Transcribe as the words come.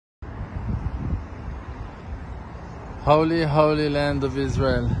Holy, holy land of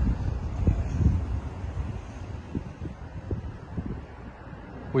Israel.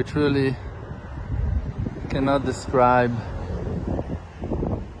 We truly cannot describe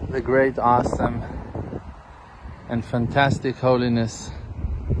the great, awesome, and fantastic holiness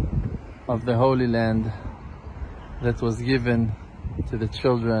of the Holy Land that was given to the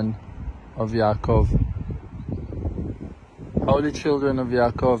children of Yaakov. Holy children of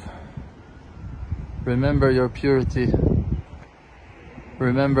Yaakov, remember your purity.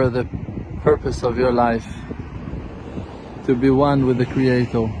 Remember the purpose of your life, to be one with the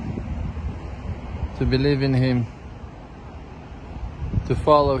Creator, to believe in Him, to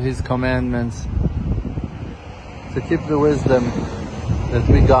follow His commandments, to keep the wisdom that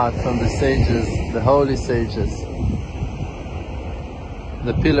we got from the sages, the holy sages,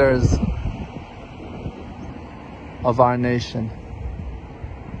 the pillars of our nation,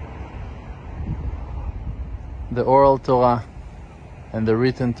 the oral Torah and the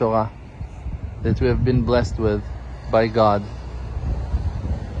written Torah that we have been blessed with by God.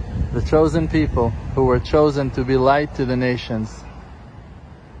 The chosen people who were chosen to be light to the nations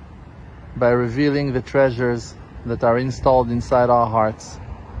by revealing the treasures that are installed inside our hearts,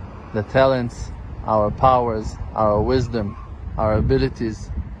 the talents, our powers, our wisdom, our abilities,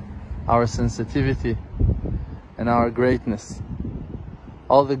 our sensitivity, and our greatness.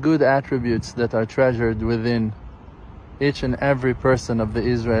 All the good attributes that are treasured within each and every person of the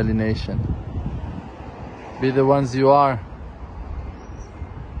Israeli nation. Be the ones you are.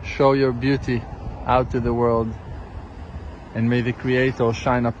 Show your beauty out to the world. And may the Creator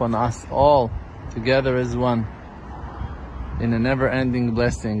shine upon us all together as one in a never-ending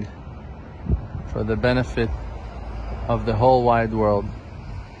blessing for the benefit of the whole wide world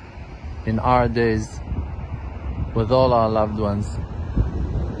in our days with all our loved ones.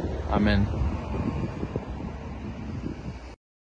 Amen.